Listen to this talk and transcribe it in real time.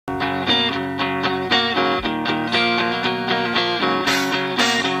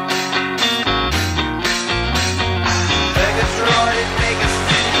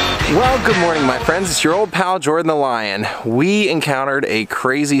Well, good morning, my friends. It's your old pal, Jordan the Lion. We encountered a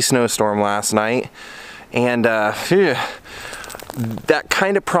crazy snowstorm last night, and that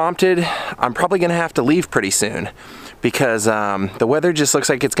kind of prompted, I'm probably going to have to leave pretty soon because the weather just looks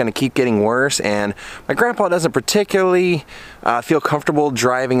like it's going to keep getting worse, and my grandpa doesn't particularly feel comfortable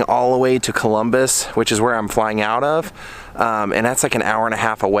driving all the way to Columbus, which is where I'm flying out of. And that's like an hour and a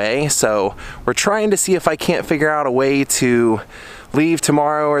half away, so we're trying to see if I can't figure out a way to leave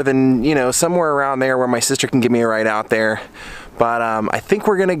tomorrow, or then, you know, somewhere around there where my sister can give me a ride out there. But I think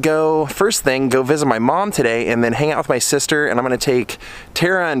we're gonna go, first thing, go visit my mom today and then hang out with my sister, and I'm gonna take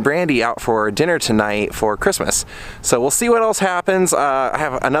Tara and Brandy out for dinner tonight for Christmas. So we'll see what else happens. I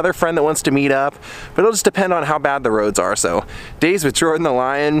have another friend that wants to meet up, but it'll just depend on how bad the roads are. So Daze with Jordan the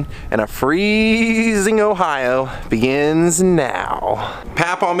Lion in a freezing Ohio begins now.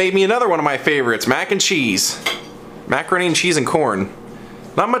 Papaw made me another one of my favorites, mac and cheese. Macaroni and cheese and corn.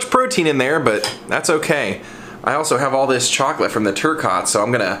 Not much protein in there, but that's okay. I also have all this chocolate from the Turcotte, so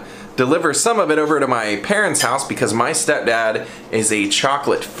I'm gonna deliver some of it over to my parents' house because my stepdad is a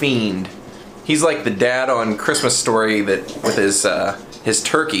chocolate fiend. He's like the dad on Christmas Story that with his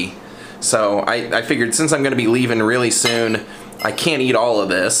turkey. So I figured since I'm gonna be leaving really soon, I can't eat all of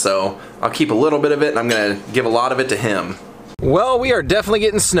this, so I'll keep a little bit of it and I'm gonna give a lot of it to him. Well, we are definitely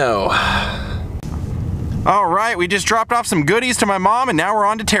getting snow. Alright, we just dropped off some goodies to my mom and now we're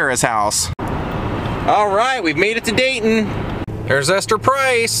on to Tara's house. Alright, we've made it to Dayton. There's Esther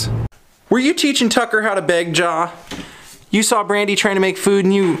Price. Were you teaching Tucker how to beg, Ja? You saw Brandy trying to make food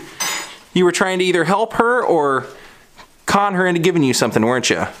and you were trying to either help her or con her into giving you something, weren't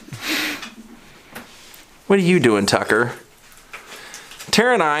you? What are you doing, Tucker?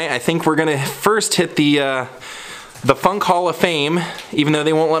 Tara and I think we're gonna first hit the Funk Hall of Fame. Even though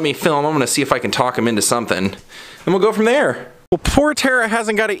they won't let me film, I'm gonna see if I can talk them into something. And we'll go from there. Well, poor Tara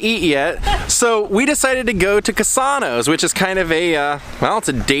hasn't got to eat yet, so we decided to go to Cassano's, which is kind of a, well, it's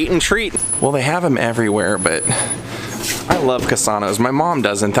a Dayton treat. Well, they have them everywhere, but I love Cassano's. My mom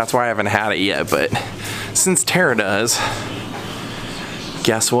doesn't, that's why I haven't had it yet, but since Tara does,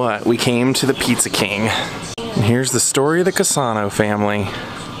 guess what? We came to the Pizza King. And here's the story of the Cassano family.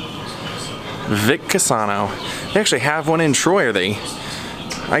 Vic Cassano. They actually have one in Troy,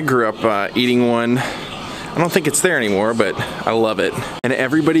 I grew up eating one. I don't think it's there anymore, but I love it. And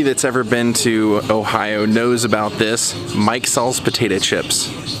everybody that's ever been to Ohio knows about this. Mike sells potato chips.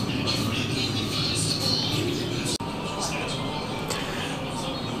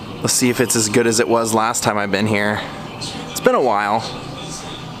 Let's see if it's as good as it was last time I've been here. It's been a while.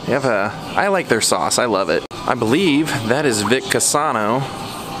 They have I like their sauce, I love it. I believe that is Vic Cassano.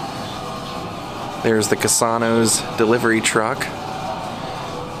 There's the Cassano's delivery truck.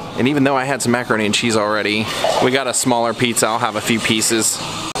 And even though I had some macaroni and cheese already, we got a smaller pizza. I'll have a few pieces.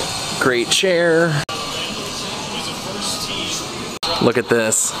 Great chair. Look at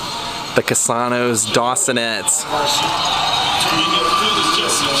this. The Cassano's Dawsonettes.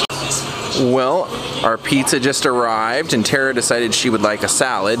 Well, our pizza just arrived and Tara decided she would like a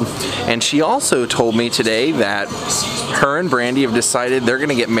salad. And she also told me today that her and Brandy have decided they're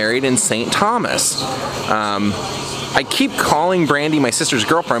gonna get married in St. Thomas. I keep calling Brandy my sister's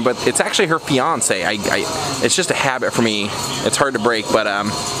girlfriend, but it's actually her fiance. It's just a habit for me. It's hard to break, but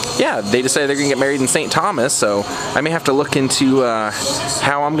yeah, they decided they're gonna get married in St. Thomas, so I may have to look into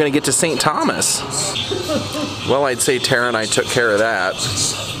how I'm gonna get to St. Thomas. Well, I'd say Tara and I took care of that.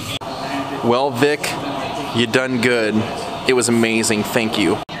 Well, Vic, you done good. It was amazing, thank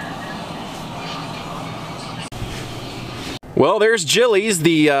you. Well, there's Jilly's,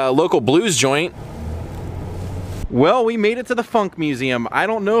 the local blues joint. Well, we made it to the Funk Museum. I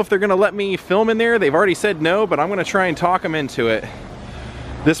don't know if they're gonna let me film in there. They've already said no, but I'm gonna try and talk them into it.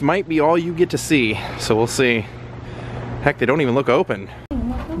 This might be all you get to see, so we'll see. Heck, they don't even look open.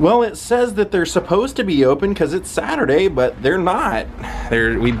 Well, it says that they're supposed to be open because it's Saturday, but they're not.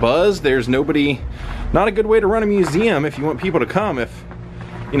 We buzzed, there's nobody. Not a good way to run a museum if you want people to come if,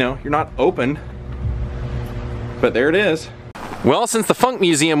 you know, you're not open. But there it is. Well, since the Funk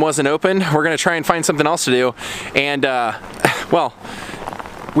Museum wasn't open, we're gonna try and find something else to do. And, well,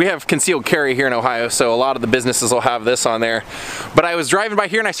 we have concealed carry here in Ohio, so a lot of the businesses will have this on there. But I was driving by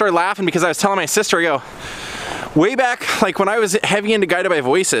here and I started laughing because I was telling my sister, I go, way back, like when I was heavy into Guided by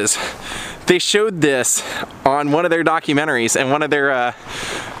Voices, they showed this on one of their documentaries, and one of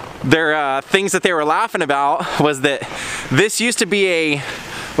their things that they were laughing about was that this used to be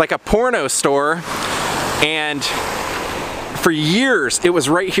like a porno store, and for years it was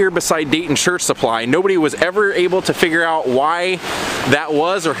right here beside Dayton Church Supply. Nobody was ever able to figure out why that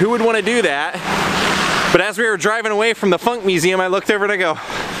was or who would want to do that. But as we were driving away from the Funk Museum, I looked over and I go,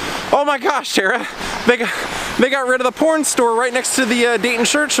 Oh my gosh, Tara, they got rid of the porn store right next to the Dayton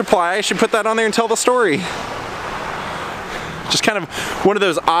Church Supply. I should put that on there and tell the story. Just kind of one of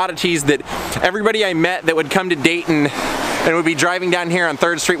those oddities that everybody I met that would come to Dayton and would be driving down here on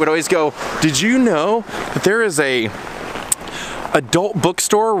 3rd Street would always go, did you know that there is a adult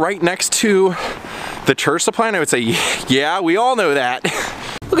bookstore right next to the church supply? And I would say, yeah, we all know that.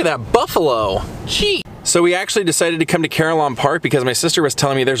 Look at that buffalo. Gee. So we actually decided to come to Carillon Park because my sister was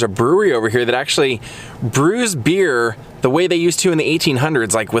telling me there's a brewery over here that actually brews beer the way they used to in the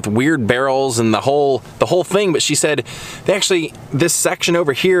 1800s, like with weird barrels and the whole thing. But she said they actually, this section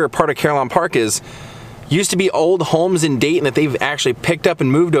over here, part of Carillon Park, used to be old homes in Dayton that they've actually picked up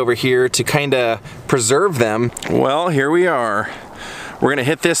and moved over here to kind of preserve them. Well, here we are. We're gonna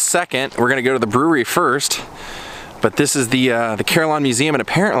hit this second. We're gonna go to the brewery first. But this is the Carillon Museum, and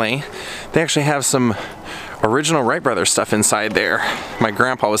apparently they actually have some original Wright brothers stuff inside there. My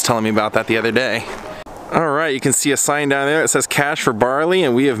grandpa was telling me about that the other day. All right, you can see a sign down there that says cash for barley,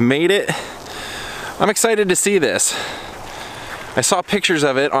 and we have made it. I'm excited to see this. I saw pictures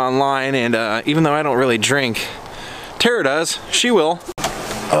of it online, and even though I don't really drink, Tara does, she will.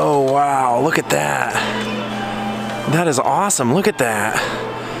 Oh wow, look at that. That is awesome, look at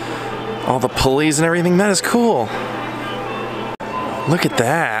that. All the pulleys and everything, that is cool. Look at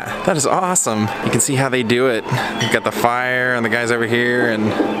that, that is awesome. You can see how they do it. You've got the fire and the guys over here, and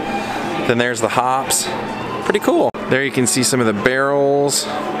then there's the hops. Pretty cool. There you can see some of the barrels.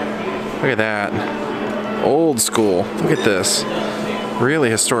 Look at that. Old school, look at this.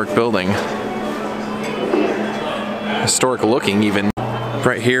 Really historic building. Historic looking even.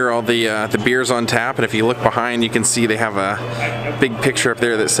 Right here, all the beers on tap, and if you look behind, you can see they have a big picture up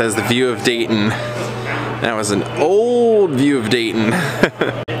there that says the view of Dayton. That was an old view of Dayton.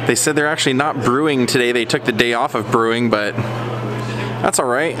 They said they're actually not brewing today. They took the day off of brewing, but that's all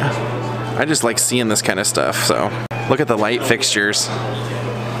right. I just like seeing this kind of stuff, so. Look at the light fixtures.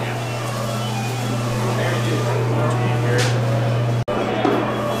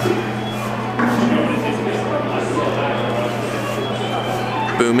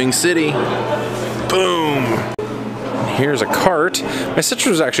 Booming city. Boom. Here's a cart. My sister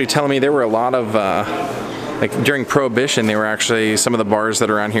was actually telling me there were a lot of, like during Prohibition, they were actually, some of the bars that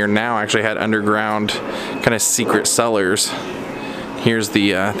are around here now actually had underground kind of secret cellars. Here's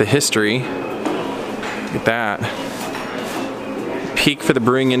the history. Look at that. Peak for the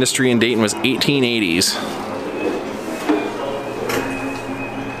brewing industry in Dayton was 1880s.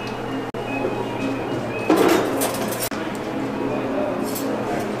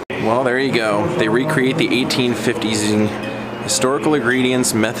 Well, there you go. They recreate the 1850s using historical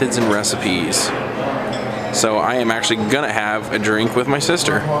ingredients, methods, and recipes. So I am actually gonna have a drink with my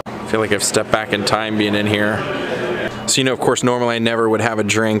sister. I feel like I've stepped back in time being in here. So you know, of course, normally I never would have a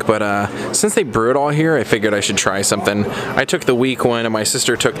drink, but since they brew it all here, I figured I should try something. I took the weak one, and my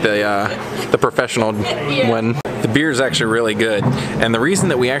sister took the professional one. The beer is actually really good, and the reason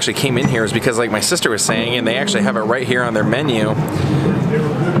that we actually came in here is because, like my sister was saying, and they actually have it right here on their menu,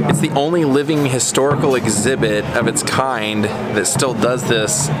 it's the only living historical exhibit of its kind that still does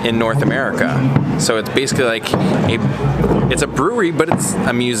this in North America. So it's basically like it's a brewery, but it's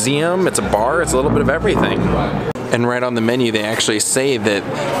a museum, it's a bar, it's a little bit of everything. And right on the menu, they actually say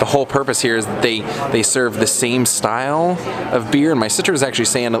that the whole purpose here is that they serve the same style of beer. And my sister was actually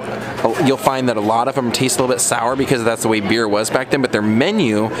saying you'll find that a lot of them taste a little bit sour because that's the way beer was back then. But their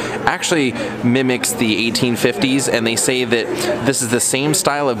menu actually mimics the 1850s, and they say that this is the same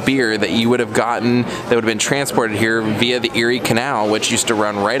style of beer that you would have gotten, that would have been transported here via the Erie Canal, which used to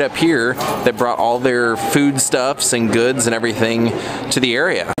run right up here, that brought all their foodstuffs and goods and everything to the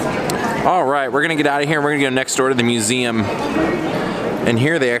area. All right, we're gonna get out of here and we're gonna go next door to the museum. And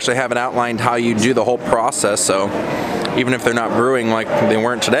here they actually have it outlined how you do the whole process, so even if they're not brewing like they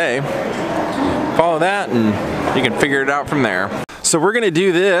weren't today, follow that and you can figure it out from there. So we're gonna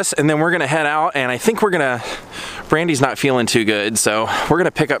do this and then we're gonna head out, and I think Brandy's not feeling too good, so we're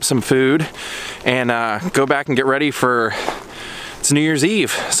gonna pick up some food and go back and get ready for, it's New Year's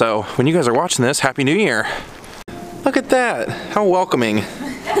Eve. So when you guys are watching this, Happy New Year. Look at that, how welcoming.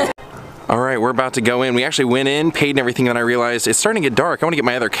 All right, we're about to go in. We actually went in, paid and everything, and I realized it's starting to get dark. I want to get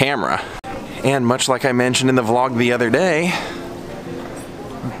my other camera. And much like I mentioned in the vlog the other day,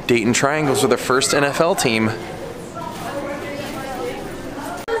 Dayton Triangles are the first NFL team.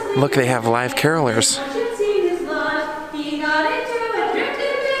 Look, they have live carolers.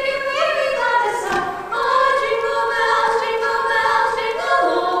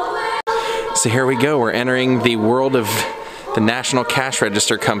 So here we go, we're entering the world of the National Cash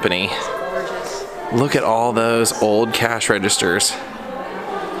Register Company. Look at all those old cash registers.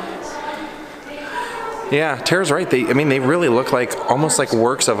 Yeah, Tara's right. I mean, they really look like almost like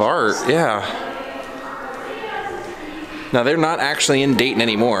works of art. Yeah. Now they're not actually in Dayton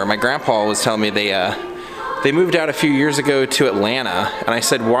anymore. My grandpa was telling me they moved out a few years ago to Atlanta, and I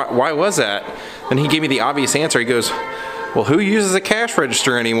said, why was that? And he gave me the obvious answer. He goes, well, who uses a cash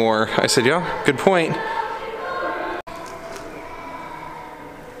register anymore? I said, yeah, good point.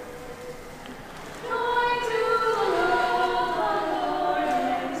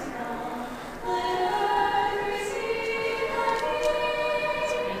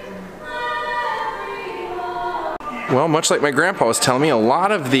 Well, much like my grandpa was telling me, a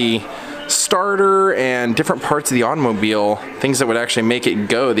lot of the starter and different parts of the automobile, things that would actually make it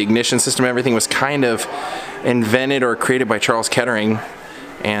go, the ignition system, everything was kind of invented or created by Charles Kettering.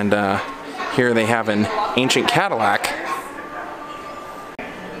 And here they have an ancient Cadillac.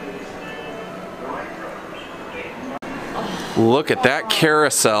 Look at that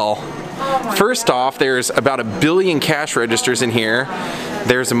carousel. First off, there's about 1 billion cash registers in here.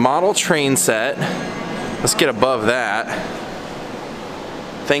 There's a model train set. Let's get above that.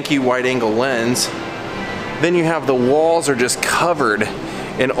 Thank you, wide angle lens. Then you have the walls are just covered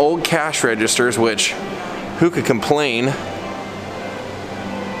in old cash registers, which who could complain?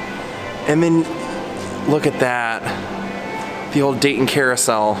 And then look at that, the old Dayton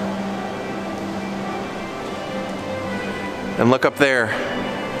carousel. And look up there.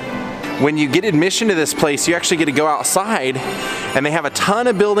 When you get admission to this place, you actually get to go outside, and they have a ton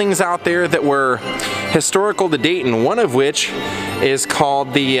of buildings out there that were historical to Dayton, one of which is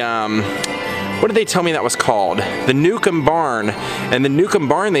called the, what did they tell me that was called? The Newcomb Barn. And the Newcomb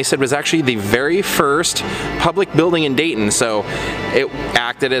Barn, they said, was actually the very first public building in Dayton. So it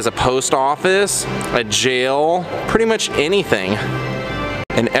acted as a post office, a jail, pretty much anything.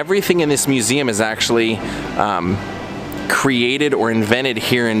 And everything in this museum is actually created or invented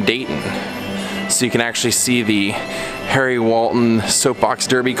here in Dayton. So you can actually see the Harry Walton soapbox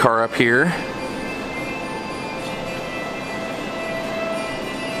derby car up here.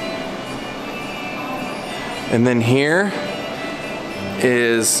 And then here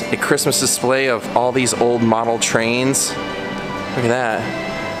is a Christmas display of all these old model trains. Look at that.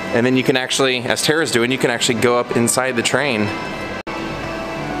 And then you can actually, as Tara's doing, you can actually go up inside the train.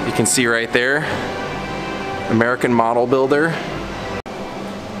 You can see right there, American Model Builder.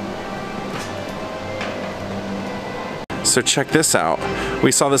 So check this out.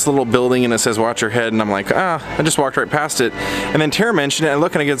 We saw this little building and it says watch your head, and I'm like, I just walked right past it. And then Tara mentioned it, and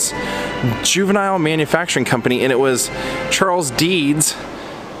looking against Juvenile Manufacturing Company, and it was Charles Deeds'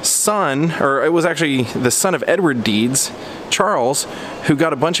 son, or it was actually the son of Edward Deeds, Charles, who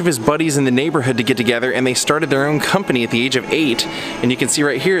got a bunch of his buddies in the neighborhood to get together, and they started their own company at the age of 8. And you can see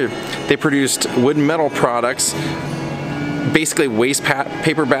right here, they produced wood and metal products, basically waste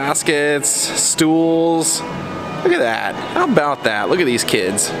paper baskets, stools. Look at that. How about that? Look at these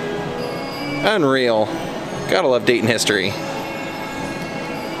kids. Unreal. Gotta love Dayton history.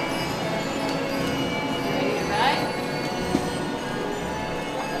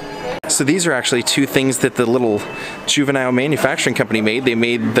 So these are actually two things that the little Juvenile Manufacturing Company made. They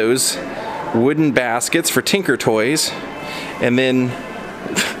made those wooden baskets for Tinker Toys, and then,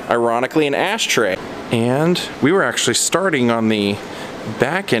 ironically, an ashtray. And we were actually starting on the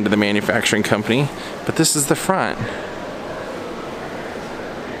back end of the manufacturing company, but this is the front.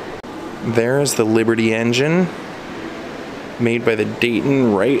 There is the Liberty engine, made by the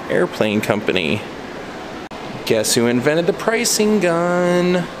Dayton Wright Airplane Company. Guess who invented the pricing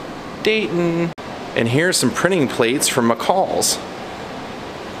gun? Dayton. And here's some printing plates from McCall's.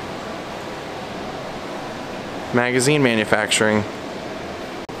 Magazine manufacturing.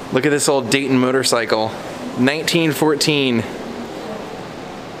 Look at this old Dayton motorcycle. 1914.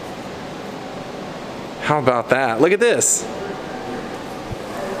 How about that? Look at this.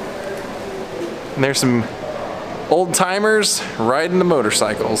 And there's some old timers riding the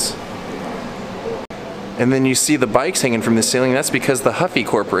motorcycles. And then you see the bikes hanging from the ceiling. That's because the Huffy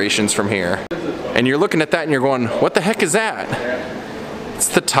Corporation's from here. And you're looking at that and you're going, what the heck is that? It's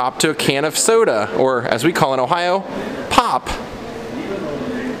the top to a can of soda, or as we call in Ohio, pop.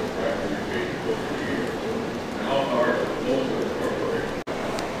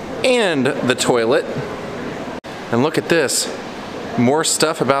 And the toilet. And look at this. More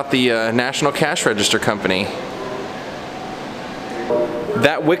stuff about the National Cash Register Company.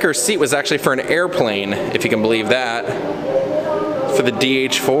 That wicker seat was actually for an airplane, if you can believe that, for the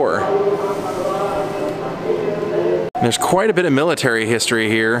DH-4. There's quite a bit of military history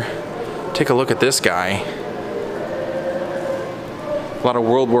here. Take a look at this guy. A lot of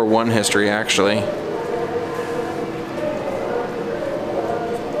World War I history, actually.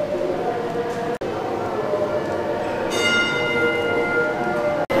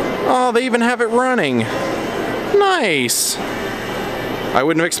 Oh, they even have it running. Nice. I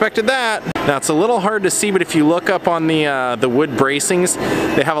wouldn't have expected that. Now it's a little hard to see, but if you look up on the wood bracings,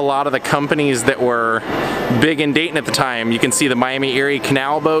 they have a lot of the companies that were big in Dayton at the time. You can see the Miami Erie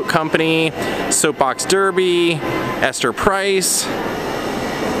Canal Boat Company, Soapbox Derby, Esther Price,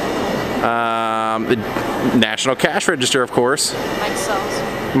 the National Cash Register, of course. Mike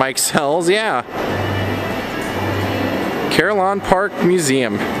Sells. Mike Sells, yeah. Carillon Park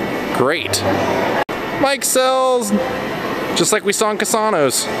Museum. Great. Mike Sells. Just like we saw in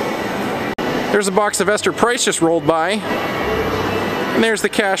Casanos. There's a box of Esther Price just rolled by. And there's the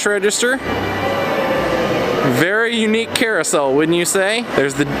cash register. Very unique carousel, wouldn't you say?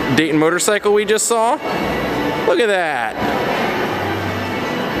 There's the Dayton motorcycle we just saw. Look at that.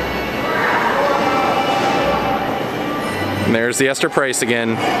 And there's the Esther Price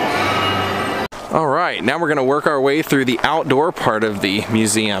again. All right, now we're gonna work our way through the outdoor part of the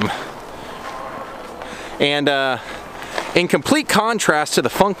museum. And in complete contrast to the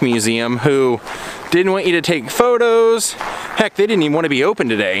Funk Museum, who didn't want you to take photos, heck, they didn't even want to be open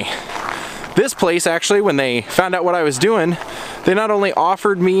today. This place, actually, when they found out what I was doing, they not only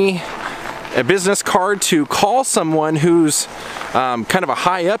offered me a business card to call someone who's kind of a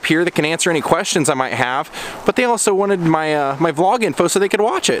high up here that can answer any questions I might have, but they also wanted my, my vlog info so they could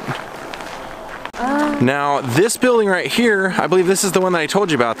watch it. Now, this building right here, I believe this is the one that I told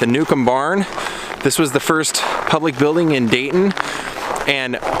you about, the Newcomb Barn. This was the first public building in Dayton.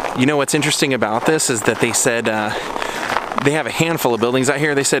 And you know what's interesting about this is that they said they have a handful of buildings out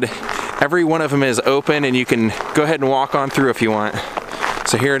here. They said every one of them is open and you can go ahead and walk on through if you want.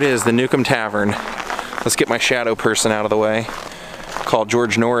 So here it is, the Newcomb Tavern. Let's get my shadow person out of the way, called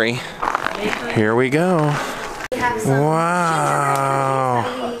George Norrie. Here we go.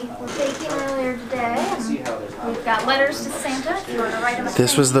 Wow. Got letters to Santa. If you want to write them.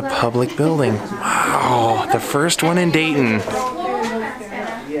 This was the public building. Wow, the first one in Dayton.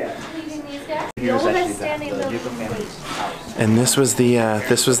 And this was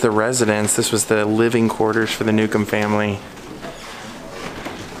the residence. This was the living quarters for the Newcomb family.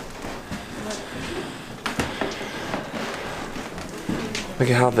 Look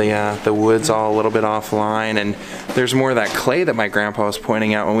at how the wood's all a little bit offline, and there's more of that clay that my grandpa was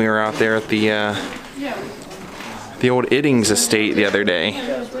pointing out when we were out there at the old Iddings estate the other day.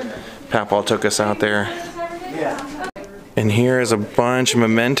 Papaw took us out there. And here is a bunch of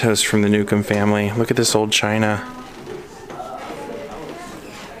mementos from the Newcomb family. Look at this old china.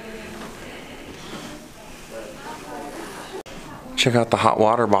 Check out the hot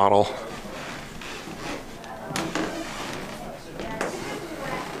water bottle.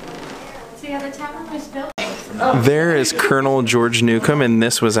 See how the tavern was built? There is Colonel George Newcomb, and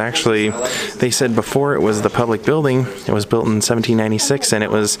this was actually, they said before it was the public building, it was built in 1796, and it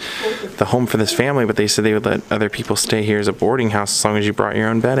was the home for this family, but they said they would let other people stay here as a boarding house as long as you brought your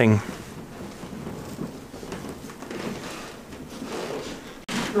own bedding.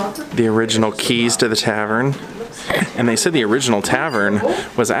 The original keys to the tavern. And they said the original tavern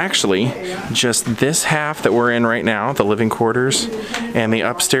was actually just this half that we're in right now, the living quarters, and the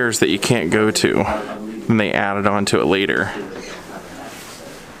upstairs that you can't go to. And they added on to it later.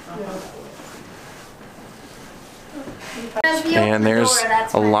 And there's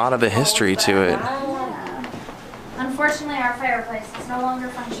a lot of the history to it. Unfortunately, our fireplace is no longer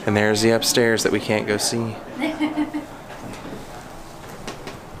functional. And there's the upstairs that we can't go see.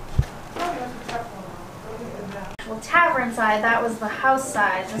 Well, tavern side, that was the house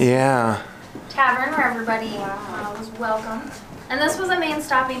side. This Yeah. tavern where everybody was welcomed. And this was a main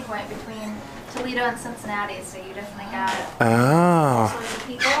stopping point between Toledo and Cincinnati, so you definitely got all sorts of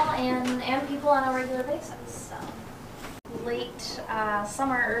people and people on a regular basis. So late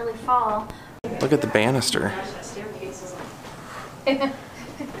summer, early fall. Look at the banister.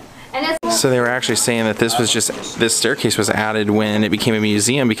 And it's So they were actually saying that this staircase was added when it became a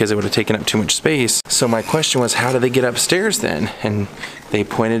museum because it would have taken up too much space. So my question was, how did they get upstairs then? And they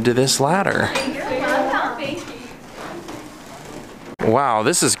pointed to this ladder. Wow,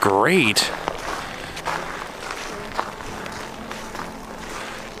 this is great.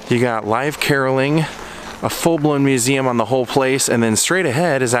 You got live caroling, a full-blown museum on the whole place, and then straight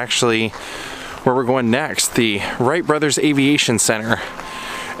ahead is actually where we're going next, the Wright Brothers Aviation Center.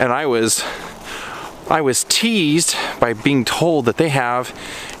 And I was teased by being told that they have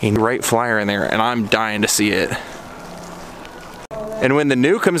a Wright flyer in there, and I'm dying to see it. And when the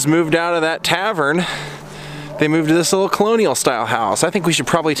Newcombs moved out of that tavern, they moved to this little colonial style house. I think we should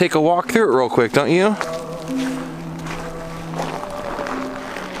probably take a walk through it real quick, don't you?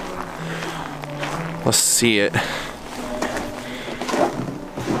 Let's see it.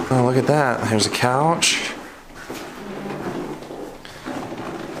 Oh, look at that. There's a couch.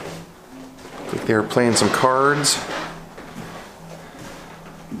 Looks like they were playing some cards.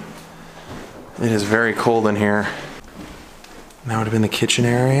 It is very cold in here. That would have been the kitchen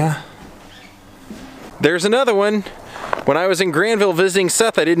area. There's another one. When I was in Granville visiting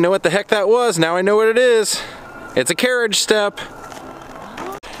Seth, I didn't know what the heck that was. Now I know what it is. It's a carriage step.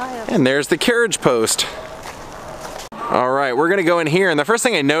 And there's the carriage post. All right, we're gonna go in here, and the first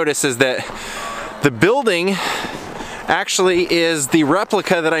thing I notice is that the building actually is the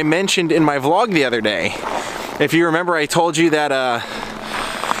replica that I mentioned in my vlog the other day. If you remember, I told you that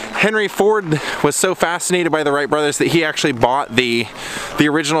Henry Ford was so fascinated by the Wright brothers that he actually bought the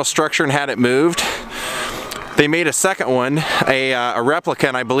original structure and had it moved. They made a second one, a replica,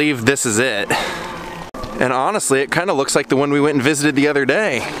 and I believe this is it. And honestly, it kind of looks like the one we went and visited the other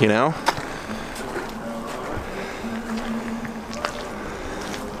day, you know?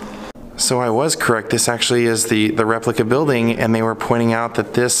 So I was correct, this actually is the replica building, and they were pointing out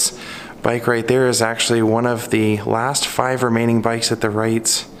that this bike right there is actually one of the last 5 remaining bikes that the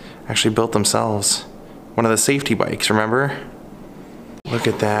Wrights actually built themselves. One of the safety bikes, remember? Look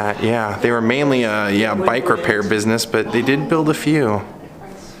at that, yeah. They were mainly a bike repair business, but they did build a few.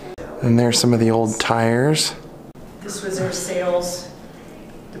 And there's some of the old tires. This was their sales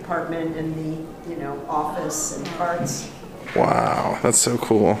department in the, office and parts. Wow, that's so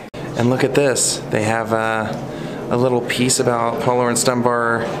cool. And look at this. They have a little piece about Paul Lawrence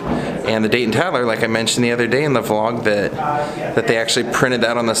Dunbar and the Dayton Tattler, like I mentioned the other day in the vlog, that they actually printed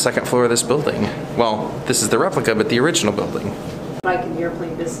that on the second floor of this building. Well, this is the replica, but the original building. Bike and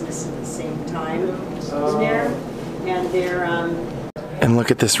airplane business at the same time in there, and they're And look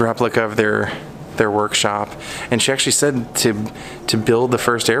at this replica of their workshop. And she actually said to build the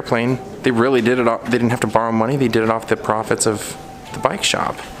first airplane, they really did it off, they didn't have to borrow money, they did it off the profits of the bike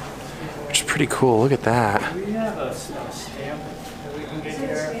shop. Which is pretty cool, look at that. Do we have a stamp that we can get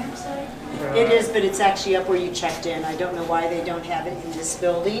here? It is, but it's actually up where you checked in. I don't know why they don't have it in this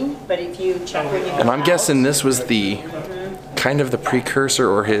building, but if you check when you go And I'm out, guessing this was the kind of the precursor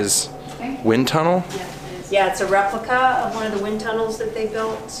or his wind tunnel. yeah, it's a replica of one of the wind tunnels that they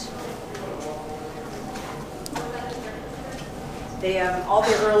built. They all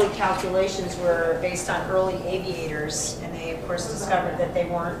their early calculations were based on early aviators, and they of course discovered that they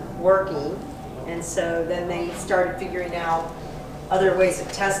weren't working, and so then they started figuring out other ways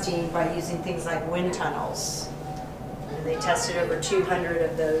of testing by using things like wind tunnels. And they tested over 200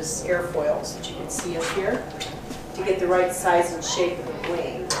 of those airfoils that you can see up here to get the right size and shape of the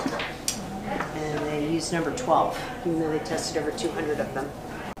wing. And they used number 12, even though they tested over 200 of them.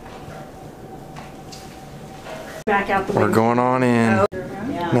 Back out the We're wing. going on in.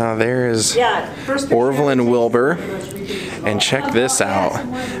 Yeah. Now there's First Orville and Wilbur. And check this out.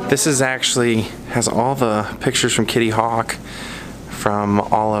 This is actually has all the pictures from Kitty Hawk, from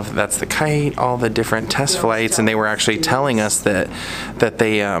all of, that's the kite, all the different test flights, and they were actually telling us that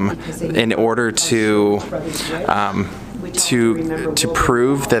they in order to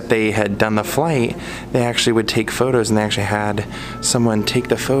prove that they had done the flight, they actually would take photos, and they actually had someone take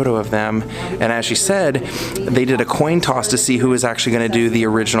the photo of them. And as she said, they did a coin toss to see who was actually going to do the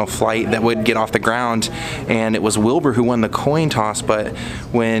original flight that would get off the ground, and it was Wilbur who won the coin toss, but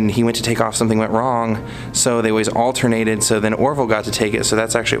when he went to take off, something went wrong, so they always alternated, so then Orville got to take it. So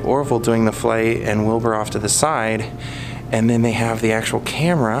that's actually Orville doing the flight and Wilbur off to the side, and then they have the actual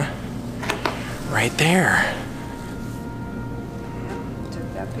camera right there.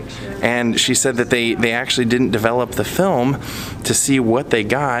 And she said that they actually didn't develop the film to see what they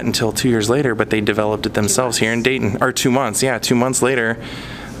got until 2 years later, but they developed it themselves here in Dayton. Or 2 months, yeah, 2 months later,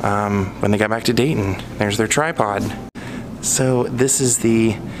 when they got back to Dayton. There's their tripod. So this is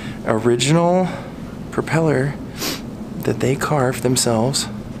the original propeller that they carved themselves.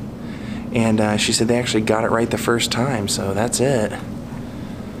 And she said they actually got it right the first time, so that's it.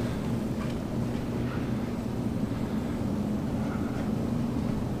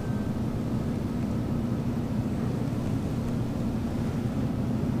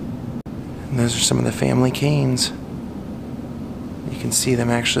 And those are some of the family canes. You can see them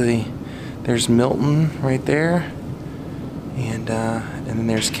actually. There's Milton right there, and then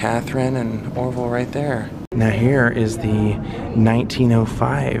there's Catherine and Orville right there. Now here is the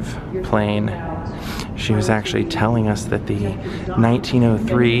 1905 plane. She was actually telling us that the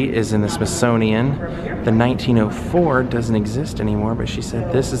 1903 is in the Smithsonian. The 1904 doesn't exist anymore, but she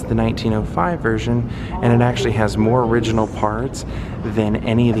said this is the 1905 version, and it actually has more original parts than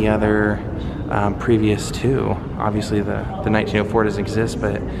any of the other previous two. Obviously the 1904 doesn't exist,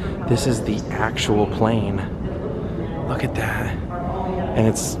 but this is the actual plane. Look at that. And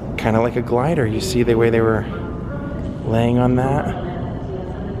it's kind of like a glider. You see the way they were laying on that?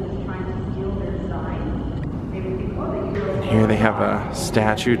 And here they have a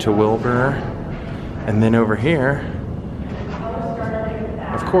statue to Wilbur. And then over here,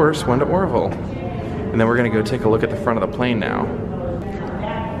 of course, one to Orville. And then we're going to go take a look at the front of the plane now.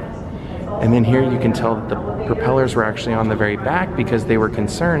 And then here you can tell that the propellers were actually on the very back because they were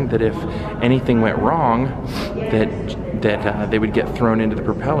concerned that if anything went wrong, that they would get thrown into the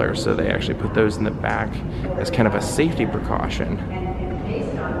propeller. So they actually put those in the back as kind of a safety precaution. And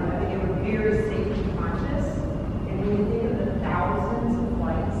based on that, they were very safety conscious. And when you think of the thousands of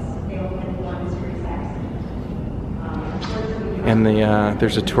flights, they only had one serious accident. And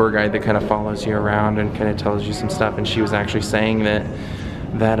there's a tour guide that kind of follows you around and kind of tells you some stuff. And she was actually saying that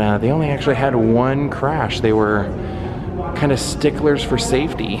they only actually had one crash. They were kind of sticklers for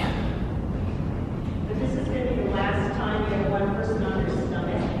safety. But this is going to be the last time that one person on their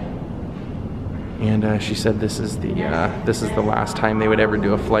stomach. And she said this is the last time they would ever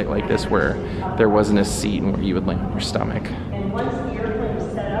do a flight like this where there wasn't a seat and where you would lay on your stomach. And once the airplane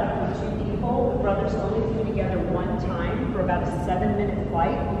was set up with two people, the brothers only flew together one time for about a 7-minute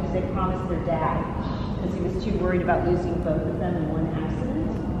flight because they promised their dad, because he was too worried about losing both of them in one accident.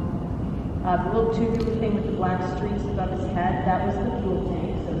 The little tubular thing with the black streaks above his head, that was the fuel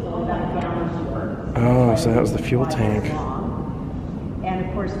tank, so it was only about a gallon short. Oh, so that was the fuel tank. And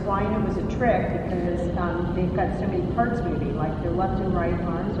of course, flying it was a trick because they've got so many parts moving, like their left and right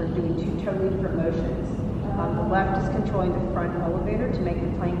arms are doing two totally different motions. The left is controlling the front elevator to make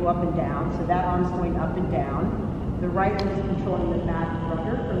the plane go up and down, so that arm's going up and down. The right one is controlling the back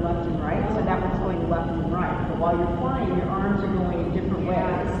rudder for left and right, so that one's going left and right. But while you're flying, your arms are going in different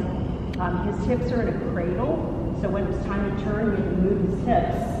ways. His hips are in a cradle, so when it was time to turn, he had to move his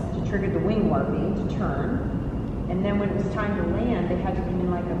hips to trigger the wing warping to turn. And then when it was time to land, they had to come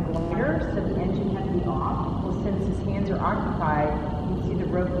in like a glider, so the engine had to be off. Well, since his hands are occupied, you can see the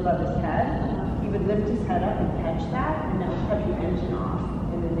rope above his head. He would lift his head up and catch that, and that would cut the engine off.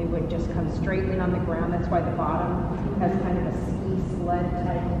 And then they would just come straight in on the ground. That's why the bottom has kind of a ski sled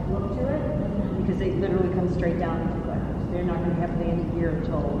type look to it, because they literally come straight down into the ground. They're not going to have landing gear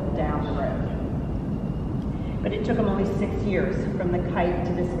until down the road. But it took them only 6 years from the kite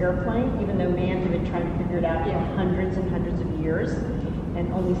to this airplane, even though man had been trying to figure it out for hundreds and hundreds of years, and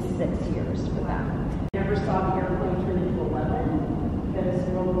only 6 years for that. Never saw the airplane turn into a weapon, because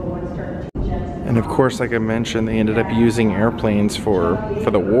World War I started to jets. And of course, like I mentioned, they ended up using airplanes for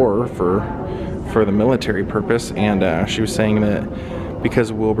the war, for the military purpose. And she was saying that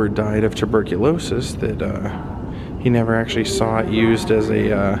because Wilbur died of tuberculosis, that he never actually saw it used as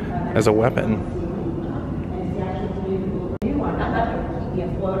a weapon.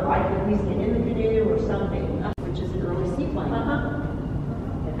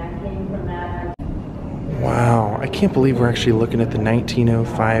 Wow, I can't believe we're actually looking at the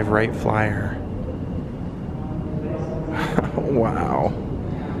 1905 Wright Flyer. Wow.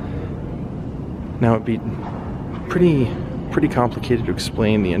 Now it'd be pretty complicated to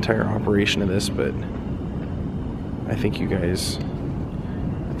explain the entire operation of this, but I think you guys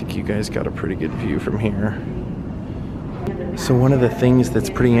got a pretty good view from here. So one of the things that's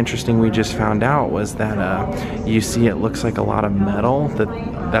pretty interesting we just found out was that you see it looks like a lot of metal,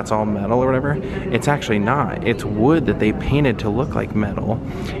 that's all metal or whatever. It's actually not. It's wood that they painted to look like metal.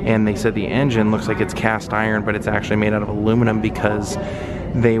 And they said the engine looks like it's cast iron, but it's actually made out of aluminum because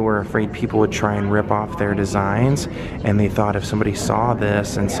they were afraid people would try and rip off their designs. And they thought if somebody saw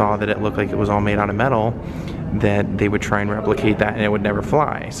this and saw that it looked like it was all made out of metal, that they would try and replicate that and it would never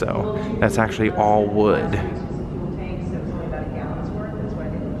fly. So that's actually all wood.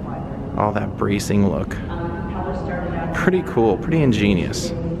 All that bracing look. Pretty cool, pretty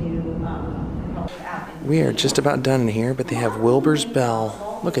ingenious. We are just about done in here, but they have Wilbur's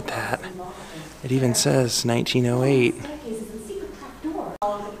bell. Look at that. It even says 1908.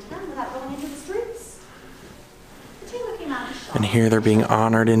 And here they're being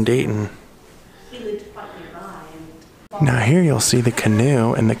honored in Dayton. Now here you'll see the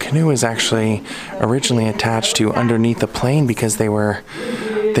canoe, and the canoe is actually originally attached to underneath the plane because they were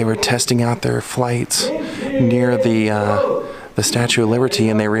testing out their flights near the Statue of Liberty,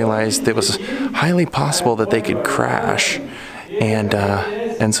 and they realized it was highly possible that they could crash, and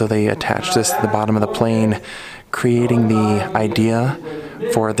so they attached this to the bottom of the plane, creating the idea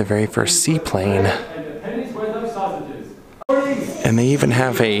for the very first seaplane. And they even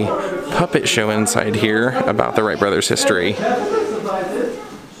have a puppet show inside here about the Wright brothers' history.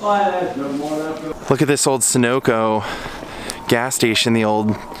 Look at this old Sunoco gas station, the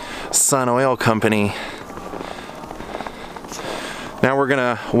old Sun Oil Company. Now we're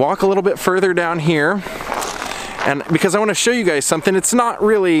gonna walk a little bit further down here, and because I want to show you guys something. It's not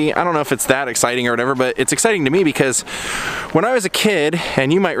really, I don't know if it's that exciting or whatever, but it's exciting to me because when I was a kid,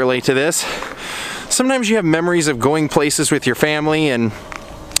 and you might relate to this, sometimes you have memories of going places with your family, and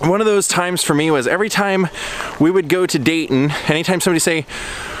one of those times for me was every time we would go to Dayton, anytime somebody say,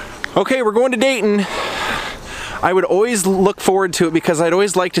 okay, we're going to Dayton, I would always look forward to it because I'd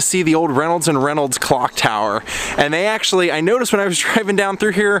always like to see the old Reynolds and Reynolds clock tower. And they actually, I noticed when I was driving down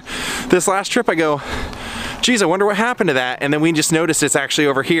through here this last trip, I go, geez, I wonder what happened to that. And then we just noticed it's actually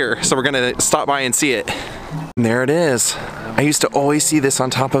over here. So we're gonna stop by and see it. And there it is. I used to always see this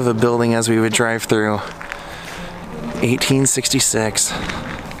on top of a building as we would drive through. 1866.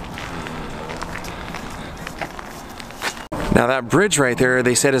 Now that bridge right there,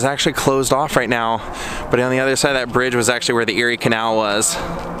 they said is actually closed off right now, but on the other side of that bridge was actually where the Erie Canal was.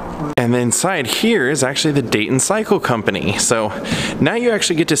 And then inside here is actually the Dayton Cycle Company. So now you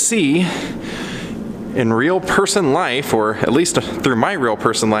actually get to see in real person life, or at least through my real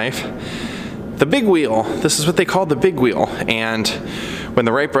person life, the big wheel. This is what they called the big wheel. And when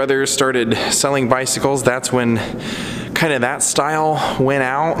the Wright brothers started selling bicycles, that's when kind of that style went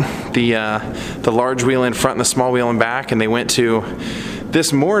out, the large wheel in front and the small wheel in back, and they went to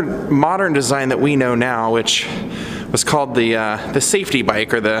this more modern design that we know now, which was called the safety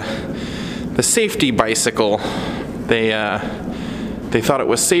bike, or the safety bicycle. They thought it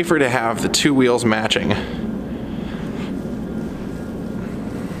was safer to have the two wheels matching.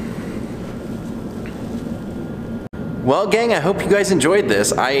 Well, gang, I hope you guys enjoyed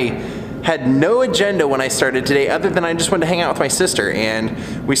this. I had no agenda when I started today other than I just wanted to hang out with my sister,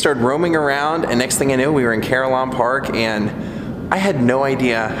 and we started roaming around, and next thing I knew we were in Carillon Park, and I had no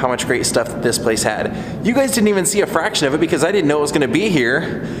idea how much great stuff that this place had. You guys didn't even see a fraction of it because I didn't know it was going to be here,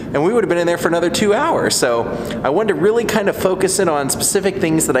 and we would have been in there for another 2 hours. So I wanted to really kind of focus in on specific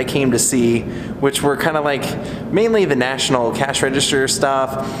things that I came to see, which were kind of like mainly the national cash register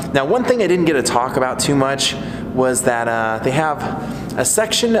stuff. Now, one thing I didn't get to talk about too much was that they have a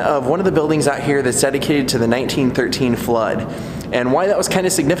section of one of the buildings out here that's dedicated to the 1913 flood. And why that was kind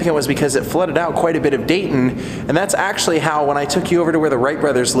of significant was because it flooded out quite a bit of Dayton, and that's actually how, when I took you over to where the Wright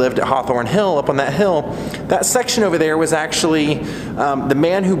brothers lived at Hawthorne Hill, up on that hill, that section over there was actually the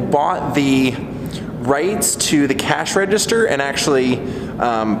man who bought the rights to the cash register and actually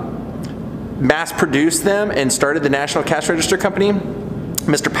mass produced them and started the National Cash Register Company.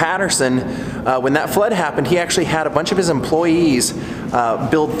 Mr. Patterson, when that flood happened, he actually had a bunch of his employees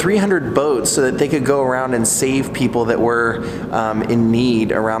build 300 boats so that they could go around and save people that were in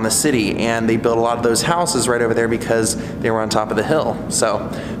need around the city. And they built a lot of those houses right over there because they were on top of the hill. So,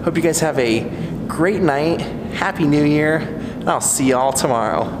 hope you guys have a great night. Happy New Year. And I'll see y'all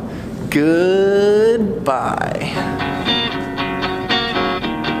tomorrow. Goodbye.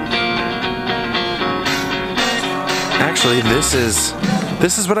 Actually, this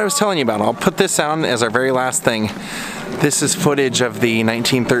is what I was telling you about. I'll put this on as our very last thing. This is footage of the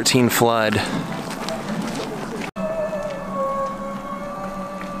 1913 flood.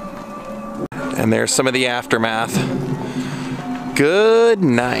 And there's some of the aftermath. Good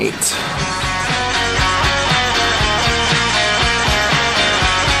night.